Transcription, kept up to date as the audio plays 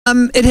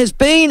It has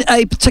been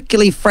a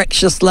particularly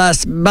fractious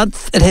last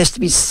month, it has to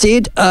be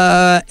said,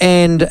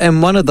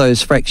 and one of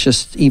those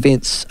fractious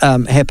events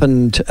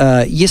happened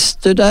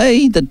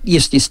yesterday,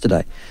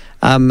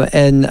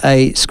 in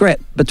a scrap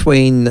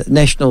between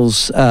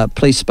National's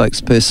police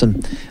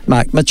spokesperson,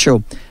 Mark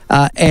Mitchell,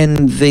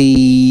 and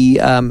the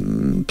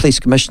Police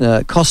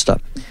Commissioner, Costa.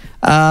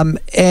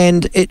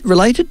 And it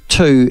related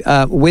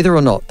to whether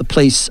or not the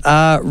police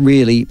are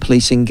really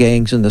policing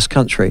gangs in this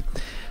country.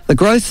 The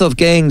growth of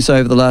gangs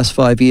over the last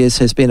 5 years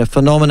has been a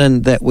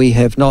phenomenon that we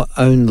have not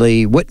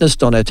only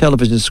witnessed on our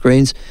television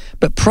screens,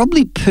 but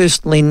probably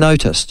personally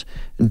noticed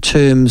in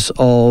terms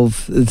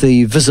of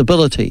the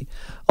visibility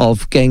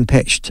of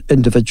gang-patched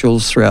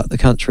individuals throughout the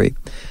country.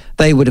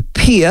 They would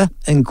appear,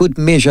 in good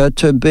measure,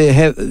 to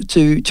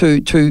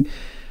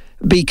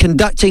be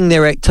conducting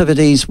their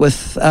activities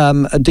with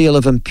a deal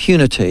of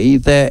impunity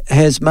that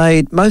has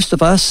made most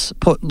of us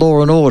put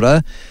law and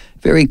order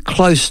very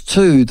close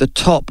to the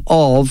top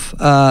of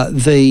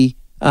the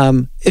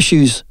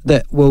issues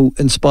that will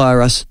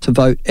inspire us to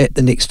vote at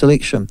the next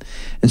election.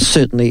 And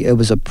certainly it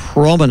was a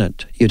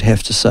prominent, you'd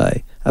have to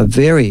say, a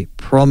very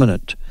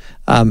prominent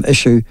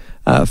issue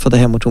for the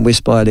Hamilton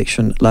West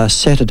by-election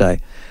last Saturday.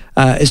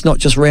 It's not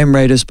just Ram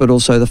Raiders, but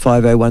also the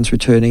 501s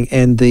returning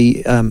and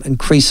the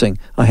increasing,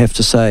 I have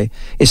to say,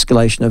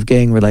 escalation of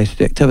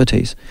gang-related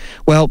activities.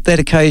 Well, that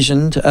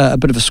occasioned a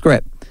bit of a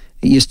scrap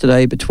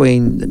yesterday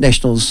between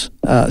National's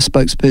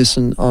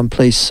spokesperson on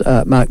police,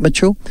 Mark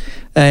Mitchell,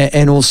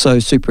 and also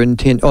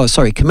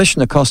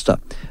Commissioner Costa,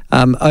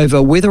 over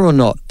whether or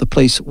not the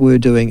police were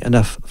doing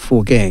enough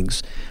for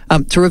gangs.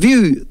 To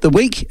review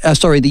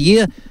the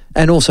year,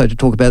 and also to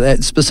talk about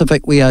that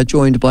specific, we are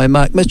joined by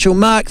Mark Mitchell.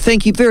 Mark,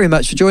 thank you very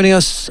much for joining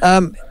us.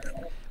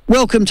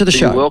 Welcome to the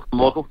show. You're welcome,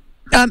 Michael.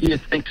 Yeah,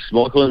 thanks,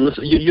 Michael. And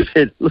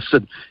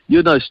listen,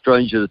 you're no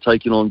stranger to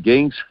taking on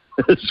gangs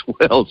as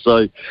well.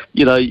 So,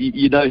 you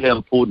know how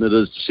important it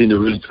is to send a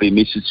really clear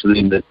message to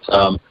them that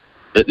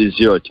there's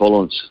zero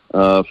tolerance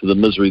for the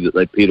misery that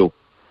they peddle.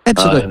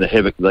 Absolutely. And the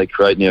havoc they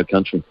create in our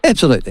country.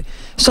 Absolutely.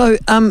 So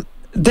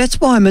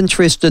that's why I'm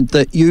interested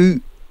that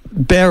you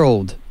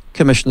barreled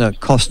Commissioner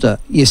Costa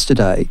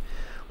yesterday.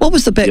 What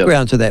was the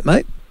background to that,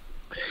 mate?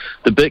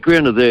 The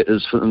background of that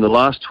is in the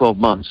last 12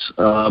 months,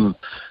 for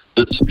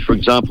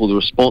example, the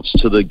response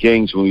to the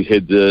gangs when we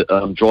had the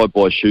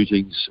drive-by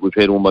shootings, we've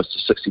had almost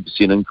a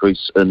 60%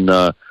 increase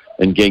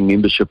in gang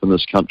membership in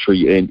this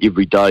country, and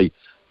every day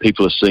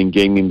people are seeing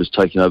gang members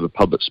taking over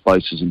public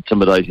spaces,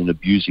 intimidating and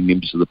abusing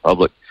members of the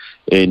public,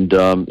 and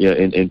our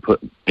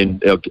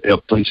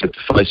police have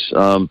to face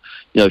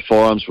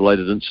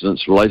firearms-related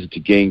incidents related to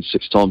gangs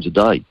 6 times a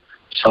day.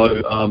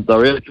 So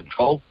they're out of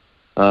control.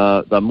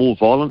 They're more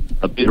violent,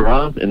 they're better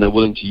armed, and they're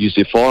willing to use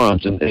their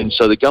firearms. And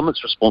so the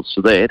government's response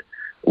to that,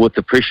 with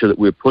the pressure that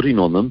we're putting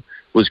on them,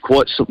 was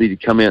quite simply to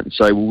come out and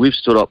say, well, we've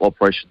stood up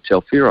Operation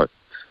Taufero.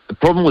 The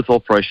problem with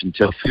Operation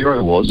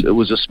Taufero was it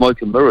was a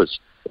smoke and mirrors.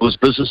 It was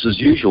business as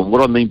usual. And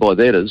what I mean by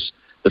that is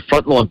the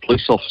frontline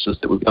police officers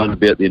that were going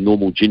about their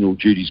normal general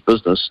duties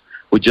business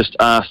were just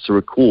asked to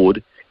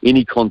record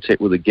any contact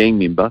with a gang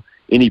member,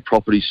 any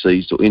property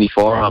seized or any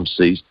firearms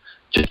seized,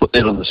 just put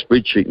that on the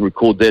spreadsheet and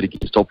record that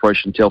against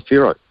Operation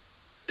Taufero.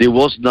 There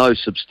was no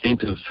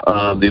substantive,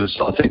 I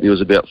think there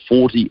was about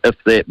 40, if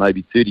that,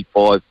 maybe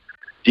 35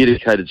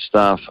 dedicated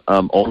staff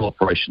on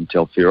Operation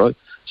Taufero.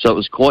 So it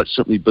was quite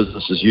simply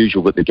business as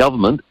usual, but the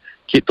government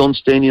kept on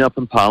standing up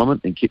in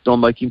Parliament and kept on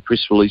making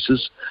press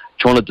releases,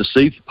 trying to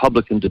deceive the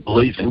public into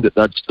believing that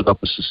they'd stood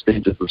up a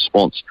substantive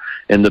response.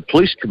 And the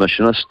Police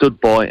Commissioner stood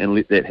by and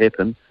let that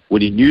happen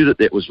when he knew that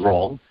that was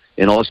wrong,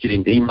 and I was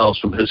getting emails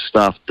from his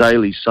staff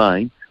daily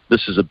saying,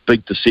 this is a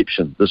big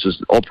deception. This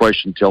is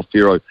Operation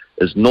Taufero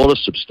is not a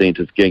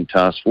substantive gang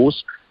task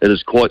force. It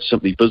is quite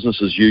simply business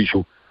as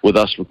usual with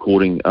us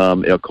recording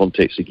our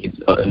contacts against,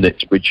 in that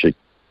spreadsheet.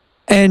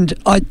 And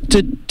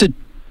did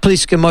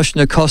Police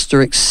Commissioner Costa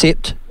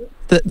accept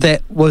that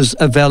that was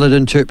a valid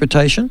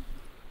interpretation?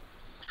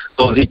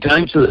 Well,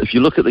 if you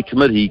look at the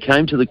committee, he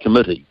came to the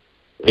committee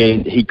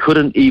and he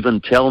couldn't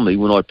even tell me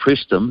when I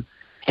pressed him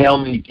how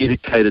many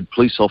dedicated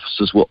police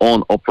officers were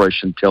on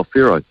Operation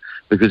Taufero,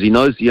 because he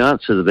knows the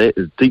answer to that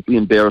is deeply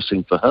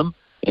embarrassing for him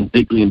and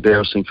deeply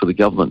embarrassing for the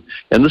government.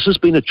 And this has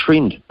been a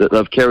trend that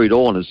they've carried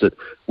on, is that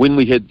when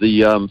we had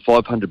the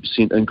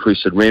 500%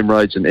 increase in ram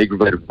raids and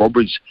aggravated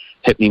robberies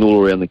happening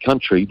all around the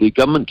country, the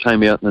government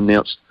came out and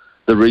announced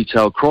the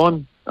retail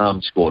crime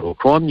squad or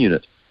crime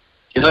unit.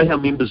 You know how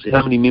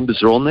many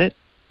members are on that?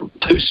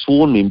 2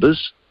 sworn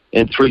members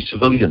and 3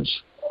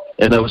 civilians.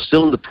 And they were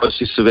still in the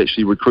process of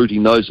actually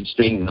recruiting those and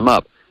standing them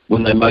up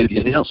when they made the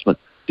announcement.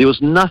 There was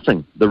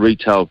nothing the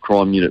retail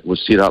crime unit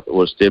was set up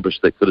or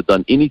established that could have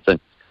done anything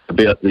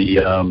about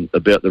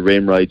the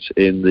ram raids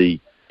and the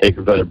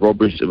aggravated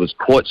robberies. It was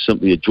quite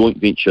simply a joint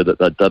venture that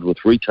they'd done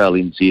with Retail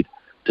NZ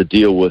to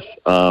deal with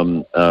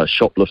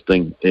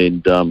shoplifting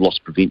and loss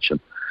prevention.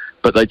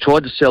 But they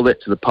tried to sell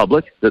that to the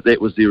public,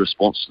 that was their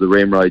response to the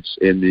ram raids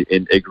and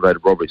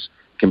aggravated robberies.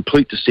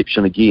 Complete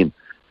deception again.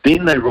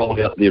 Then they rolled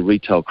out their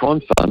retail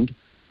crime fund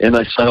and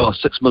they say,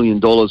 $6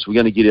 million, we're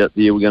going to get out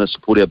there, we're going to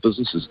support our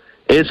businesses.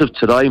 As of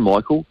today,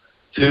 Michael,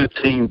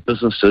 13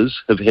 businesses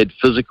have had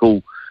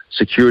physical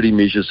security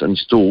measures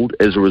installed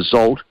as a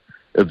result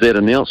of that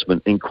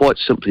announcement. And quite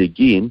simply,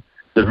 again,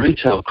 the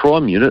retail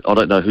crime unit, I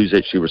don't know who's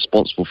actually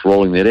responsible for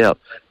rolling that out,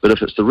 but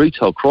if it's the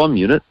retail crime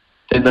unit,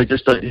 then they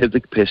just don't have the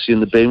capacity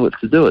and the bandwidth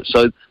to do it.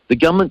 So the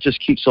government just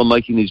keeps on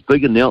making these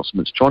big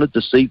announcements, trying to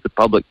deceive the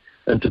public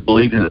into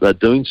believing that they're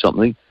doing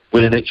something,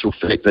 when in actual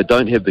fact they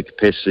don't have the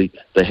capacity,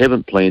 they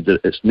haven't planned it,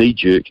 it's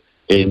knee-jerk,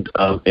 and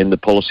the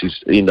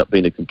policies end up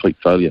being a complete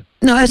failure.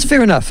 No, that's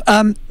fair enough.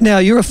 Now,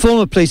 you're a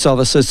former police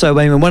officer, so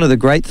I mean, one of the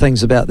great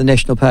things about the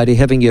National Party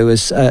having you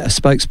as a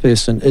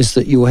spokesperson is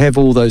that you'll have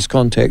all those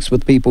contacts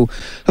with people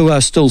who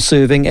are still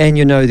serving, and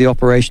you know the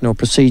operational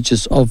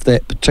procedures of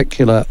that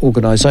particular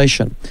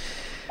organisation.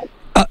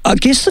 I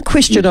guess the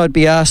question I'd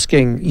be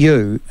asking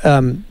you,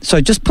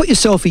 so just put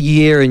yourself a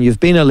year and you've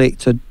been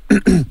elected.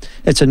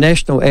 It's a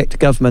national act of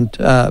government,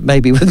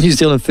 maybe with New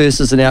Zealand First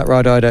as an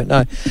outright, I don't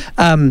know.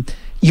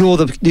 You're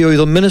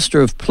the Minister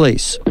of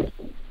Police.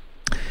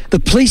 The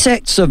Police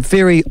Act's a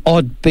very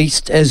odd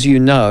beast, as you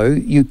know.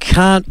 You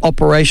can't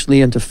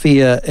operationally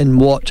interfere in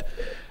what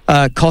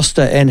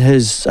Costa and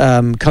his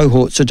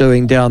cohorts are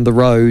doing down the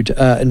road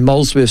in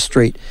Molesworth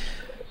Street,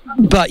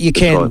 but you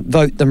can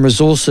vote them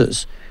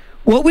resources.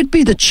 What would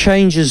be the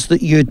changes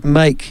that you'd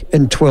make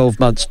in 12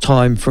 months'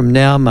 time from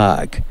now,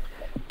 Mark,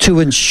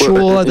 to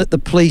ensure that the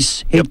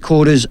police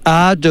headquarters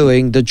are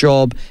doing the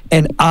job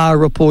and are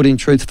reporting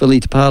truthfully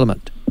to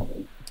Parliament?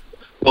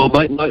 Well,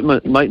 make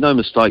no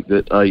mistake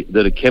that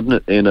a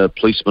cabinet and a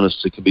police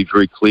minister can be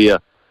very clear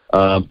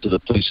to the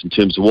police in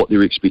terms of what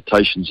their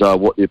expectations are,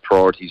 what their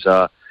priorities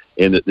are,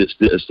 and that it's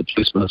the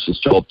police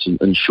minister's job to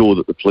ensure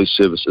that the police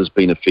service has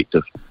been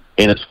effective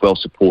and it's well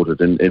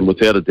supported. And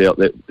without a doubt,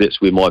 that's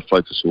where my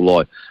focus will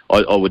lie.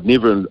 I would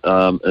never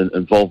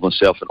involve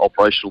myself in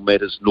operational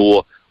matters,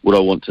 nor would I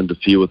want to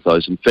interfere with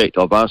those. In fact,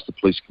 I've asked the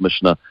police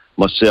commissioner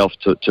myself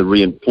to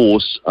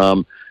reinforce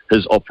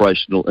his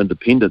operational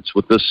independence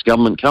with this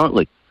government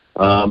currently,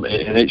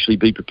 and actually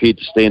be prepared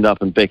to stand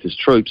up and back his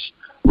troops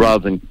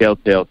rather than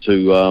kowtow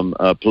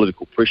to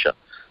political pressure.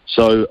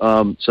 So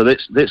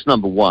that's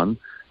number one.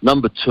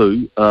 Number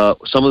two,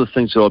 some of the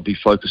things that I'd be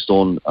focused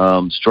on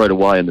straight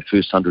away in the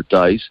first 100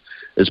 days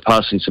is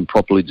passing some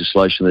proper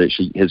legislation that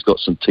actually has got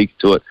some teeth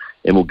to it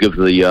and will give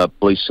the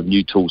police some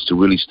new tools to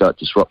really start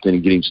disrupting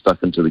and getting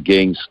stuck into the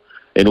gangs,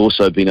 and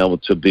also being able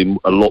to be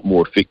a lot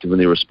more effective in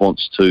their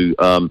response to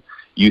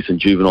youth and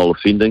juvenile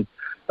offending.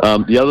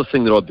 The other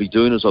thing that I'd be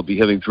doing is I'd be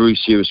having very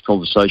serious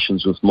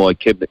conversations with my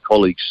cabinet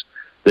colleagues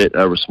that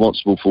are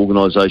responsible for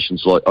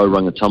organisations like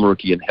Oranga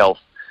Tamariki and Health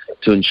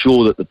to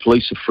ensure that the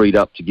police are freed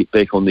up to get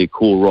back on their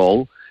core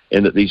role,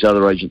 and that these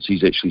other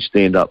agencies actually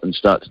stand up and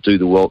start to do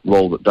the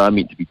role that they're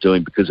meant to be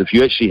doing. Because if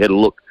you actually had a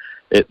look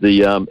at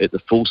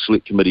the full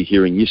select committee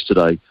hearing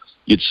yesterday,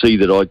 you'd see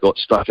that I got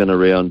stuck in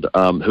around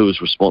who is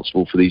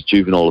responsible for these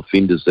juvenile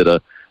offenders that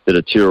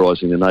are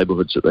terrorising the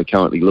neighbourhoods that they're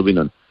currently living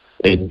in.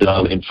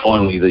 And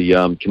finally,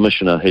 the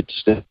commissioner had to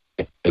stand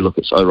and look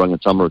at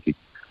Oranga Tamariki.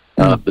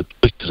 The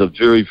police is a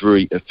very,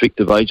 very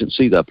effective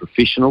agency. They're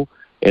professional,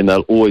 and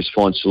they'll always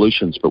find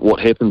solutions. But what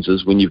happens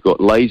is when you've got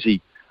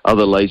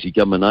other lazy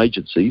government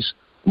agencies,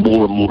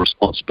 more and more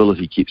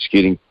responsibility keeps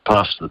getting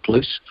passed to the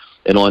police,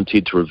 and I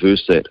intend to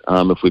reverse that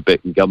if we're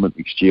back in government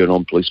next year and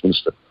I'm police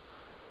minister.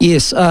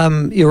 Yes,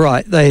 you're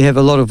right. They have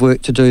a lot of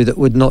work to do that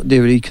would not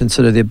really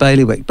consider their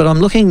bailiwick. But I'm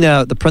looking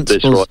now at the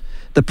principles,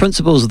 the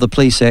principles of the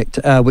Police Act,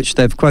 which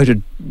they've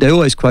quoted. They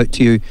always quote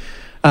to you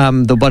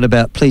the one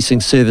about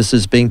policing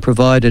services being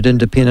provided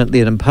independently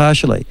and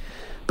impartially.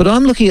 But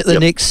I'm looking at the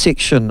next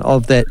section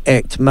of that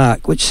Act,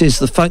 Mark, which says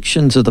the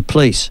functions of the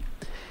police.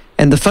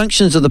 And the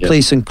functions of the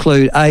police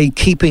include A,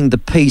 keeping the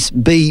peace,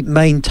 B,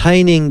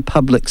 maintaining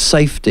public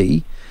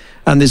safety,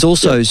 and there's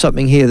also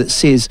something here that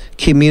says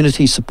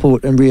community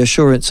support and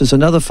reassurance is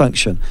another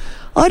function.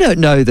 I don't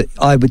know that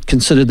I would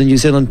consider the New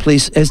Zealand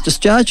Police as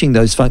discharging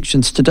those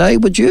functions today,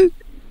 would you?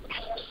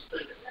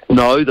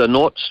 No, they're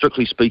not.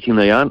 Strictly speaking,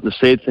 they aren't. The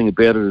sad thing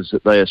about it is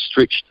that they are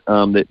stretched,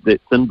 that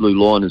thin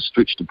blue line is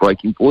stretched to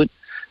breaking point,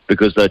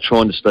 because they're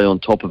trying to stay on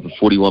top of a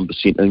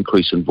 41%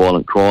 increase in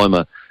violent crime,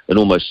 an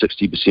almost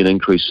 60%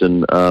 increase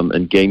in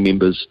gang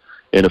members,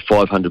 and a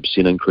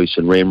 500% increase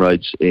in ram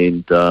raids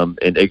and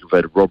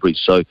aggravated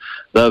robberies. So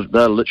they're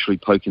literally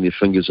poking their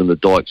fingers in the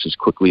dikes as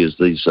quickly as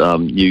these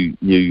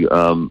new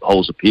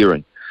holes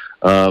appearing.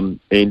 And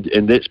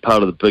that's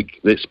part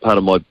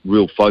of my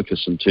real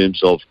focus in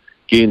terms of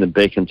getting them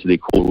back into their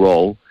core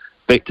role,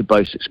 back to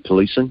basics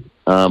policing,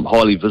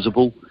 highly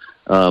visible.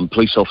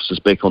 Police officers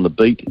back on the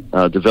beat,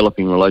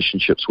 developing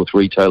relationships with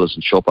retailers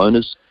and shop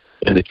owners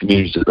and the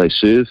communities that they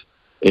serve,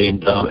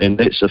 and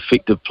that's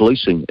effective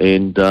policing.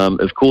 And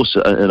of course,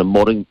 in a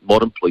modern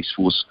police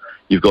force,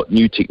 you've got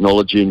new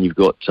technology, and you've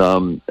got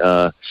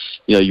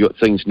you've got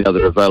things now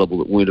that are available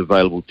that weren't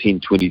available 10,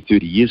 20,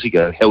 30 years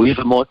ago.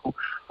 However, Michael,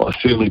 I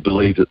firmly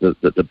believe that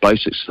the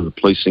basics of the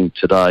policing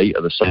today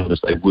are the same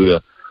as they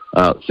were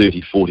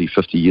 30, 40,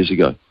 50 years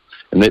ago.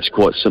 And that's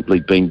quite simply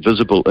being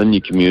visible in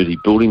your community,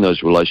 building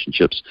those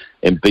relationships,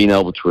 and being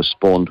able to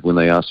respond when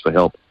they ask for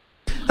help.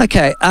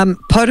 Okay,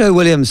 Poto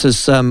Williams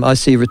is, I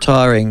see,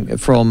 retiring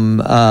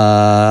from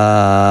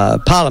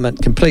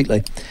Parliament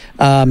completely,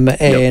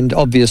 and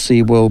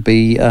obviously will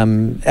be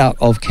out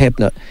of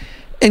Cabinet.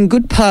 In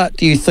good part,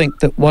 do you think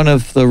that one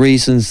of the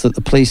reasons that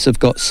the police have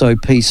got so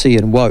PC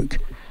and woke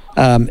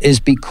is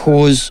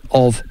because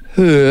of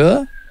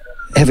her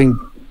having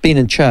been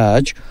in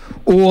charge,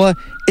 or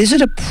is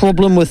it a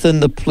problem within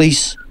the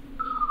police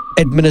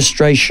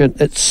administration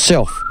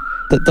itself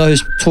that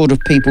those sort of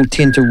people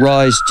tend to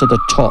rise to the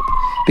top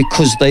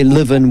because they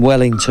live in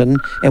Wellington,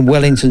 and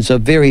Wellington's a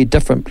very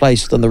different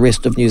place than the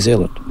rest of New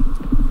Zealand?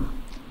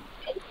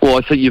 Well,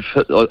 I think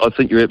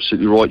you're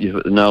absolutely right. You've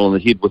hit the nail on the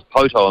head with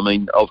Poto. I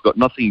mean, I've got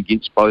nothing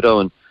against Poto,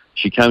 and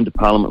she came to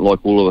Parliament like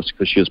all of us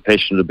because she was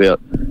passionate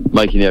about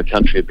making our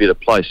country a better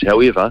place.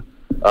 However,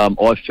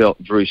 I felt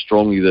very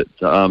strongly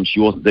that she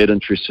wasn't that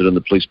interested in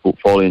the police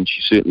portfolio, and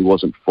she certainly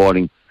wasn't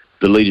providing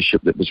the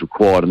leadership that was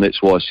required, and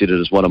that's why I set it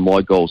as one of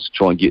my goals to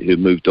try and get her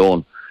moved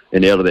on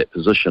and out of that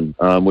position,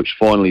 which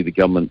finally the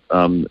government,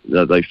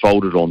 they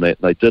folded on that,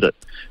 and they did it.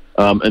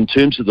 In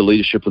terms of the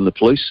leadership in the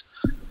police,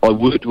 I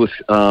worked with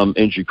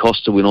Andrew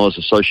Costa when I was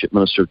Associate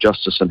Minister of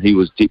Justice, and he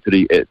was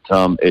Deputy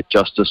at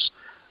Justice,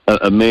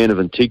 a man of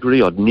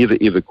integrity. I'd never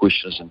ever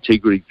question his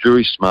integrity,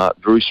 very smart,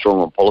 very strong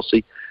on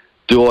policy.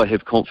 Do I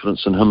have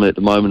confidence in him at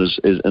the moment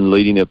as in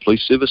leading our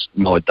police service?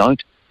 No, I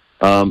don't,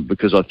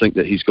 because I think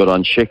that he's got to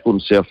unshackle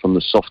himself from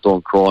the soft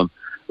on crime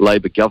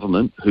Labor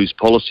government, whose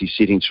policy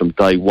settings from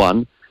day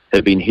one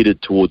have been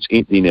headed towards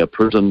emptying our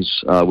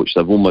prisons, which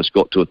they've almost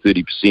got to a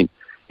 30%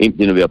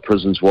 emptying of our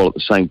prisons, while at the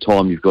same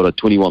time you've got a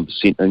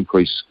 21%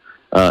 increase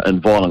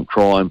in violent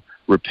crime,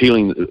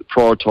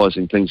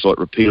 prioritising things like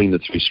repealing the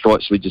three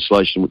strikes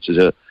legislation, which is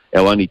our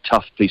only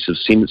tough piece of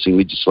sentencing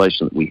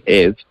legislation that we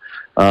have.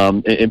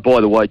 And by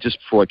the way, just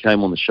before I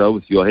came on the show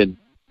with you, I had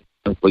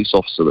a police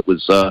officer that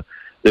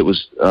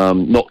was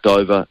knocked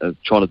over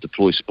trying to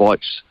deploy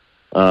spikes,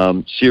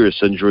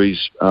 serious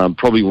injuries,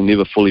 probably will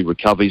never fully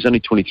recover. He's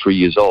only 23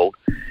 years old,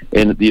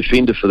 and the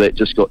offender for that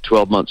just got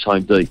 12 months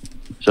home D.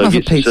 So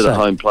he gets to sit at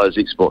home, play his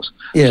Xbox.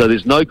 Yeah. So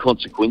there's no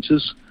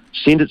consequences.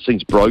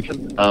 Sentencing's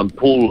broken.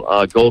 Paul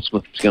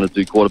Goldsmith is going to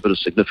do quite a bit of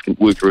significant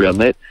work around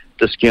that,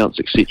 discounts,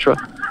 etc.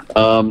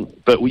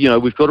 But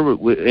we've got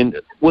to,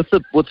 and with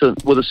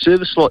a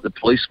service like the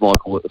police,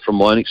 Michael, from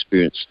my own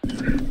experience,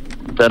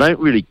 they don't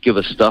really give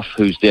a stuff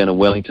who's down in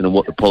Wellington and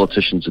what the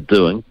politicians are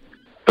doing,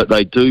 but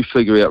they do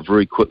figure out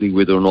very quickly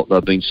whether or not they're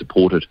being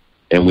supported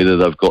and whether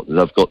they've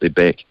got their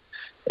back.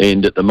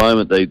 And at the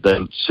moment,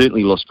 they've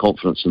certainly lost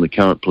confidence in the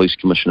current police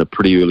commissioner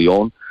pretty early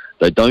on.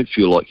 They don't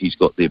feel like he's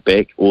got their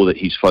back or that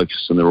he's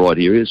focused in the right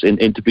areas.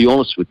 And to be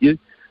honest with you,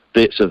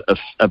 that's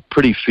a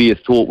pretty fair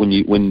thought when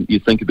you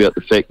think about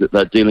the fact that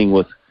they're dealing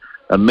with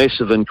a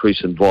massive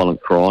increase in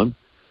violent crime,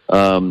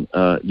 an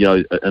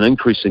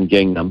increase in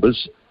gang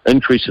numbers,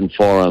 increase in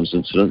firearms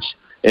incidents,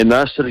 and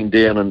they're sitting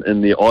down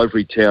in the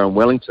ivory tower in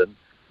Wellington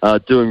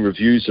doing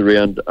reviews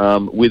around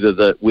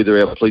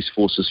whether our police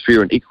force is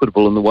fair and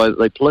equitable in the way that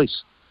they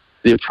police.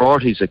 Their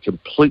priorities are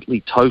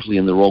completely, totally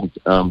in the wrong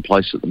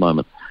place at the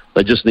moment.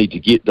 They just need to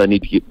get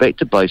back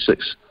to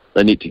basics.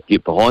 They need to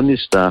get behind their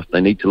staff. They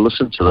need to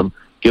listen to them,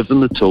 give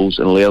them the tools,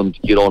 and allow them to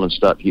get on and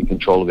start to get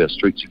control of our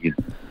streets again.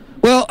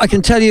 Well, I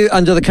can tell you,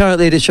 under the current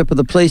leadership of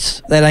the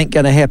police, that ain't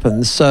going to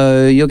happen.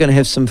 So you're going to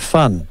have some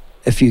fun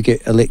if you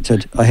get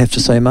elected, I have to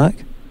say, Mark.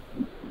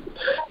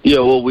 Yeah,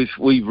 well,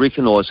 we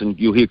recognise, and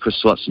you'll hear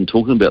Chris Slutson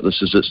talking about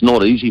this, is it's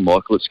not easy,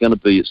 Michael. It's going to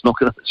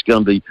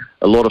be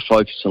a lot of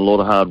focus and a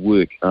lot of hard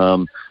work.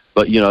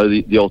 But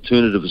the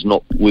alternative is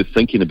not worth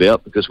thinking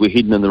about because we're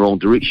heading in the wrong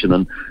direction.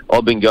 And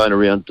I've been going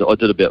around. I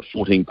did about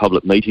 14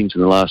 public meetings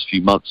in the last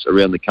few months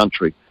around the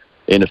country.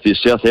 And if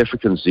there's South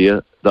Africans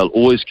there, they'll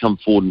always come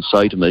forward and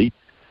say to me,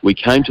 "We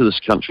came to this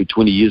country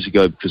 20 years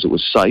ago because it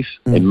was safe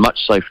and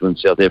much safer than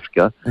South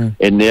Africa,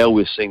 and now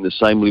we're seeing the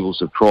same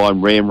levels of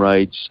crime, ram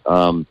raids,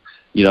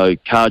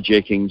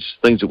 carjackings,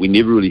 things that we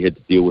never really had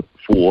to deal with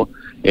before.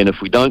 And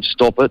if we don't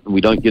stop it and we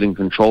don't get in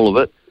control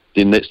of it,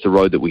 then that's the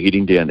road that we're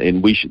heading down.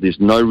 And there's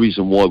no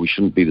reason why we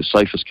shouldn't be the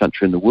safest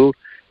country in the world.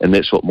 And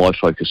that's what my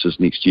focus is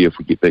next year if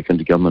we get back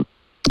into government."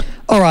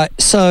 All right,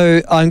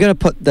 so I'm going to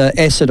put the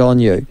acid on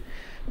you.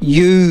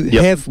 You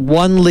have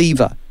one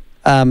lever.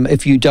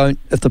 If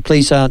the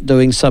police aren't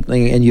doing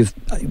something and you've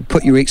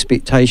put your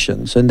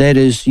expectations, and that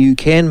is you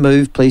can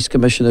move police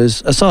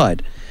commissioners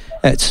aside.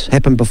 It's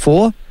happened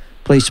before.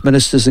 Police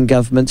ministers and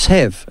governments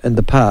have in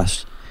the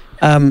past.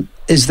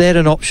 Is that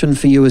an option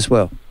for you as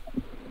well?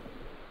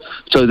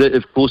 So,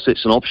 of course,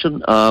 that's an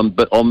option,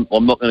 but I'm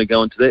not going to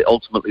go into that.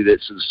 Ultimately,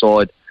 that's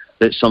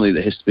something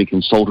that has to be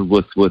consulted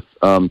with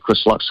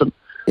Chris Luxon.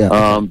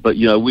 Yeah. But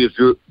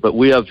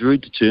we are very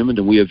determined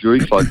and we are very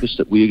focused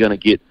that we are going to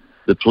get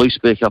the police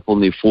back up on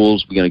their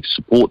fours. We're going to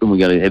support them. We're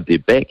going to have their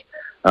back.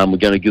 We're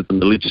going to give them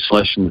the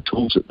legislation, the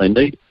tools that they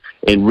need,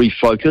 and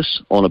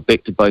refocus on a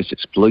back to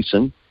basics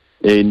policing.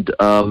 And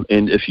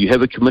if you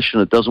have a commission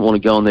that doesn't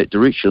want to go in that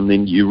direction,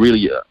 then you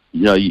really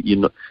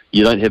you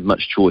don't have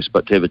much choice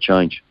but to have a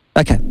change.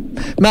 Okay.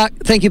 Mark,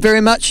 thank you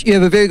very much. You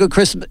have a very good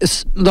Christmas.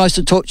 It's nice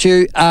to talk to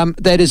you.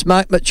 That is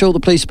Mark Mitchell, the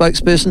police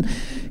spokesperson.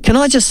 Can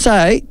I just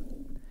say,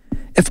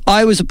 if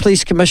I was a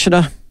police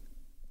commissioner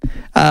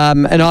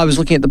and I was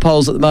looking at the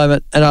polls at the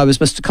moment and I was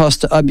Mr.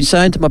 Costa, I'd be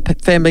saying to my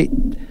family,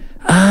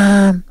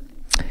 another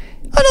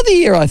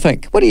year, I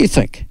think. What do you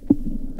think?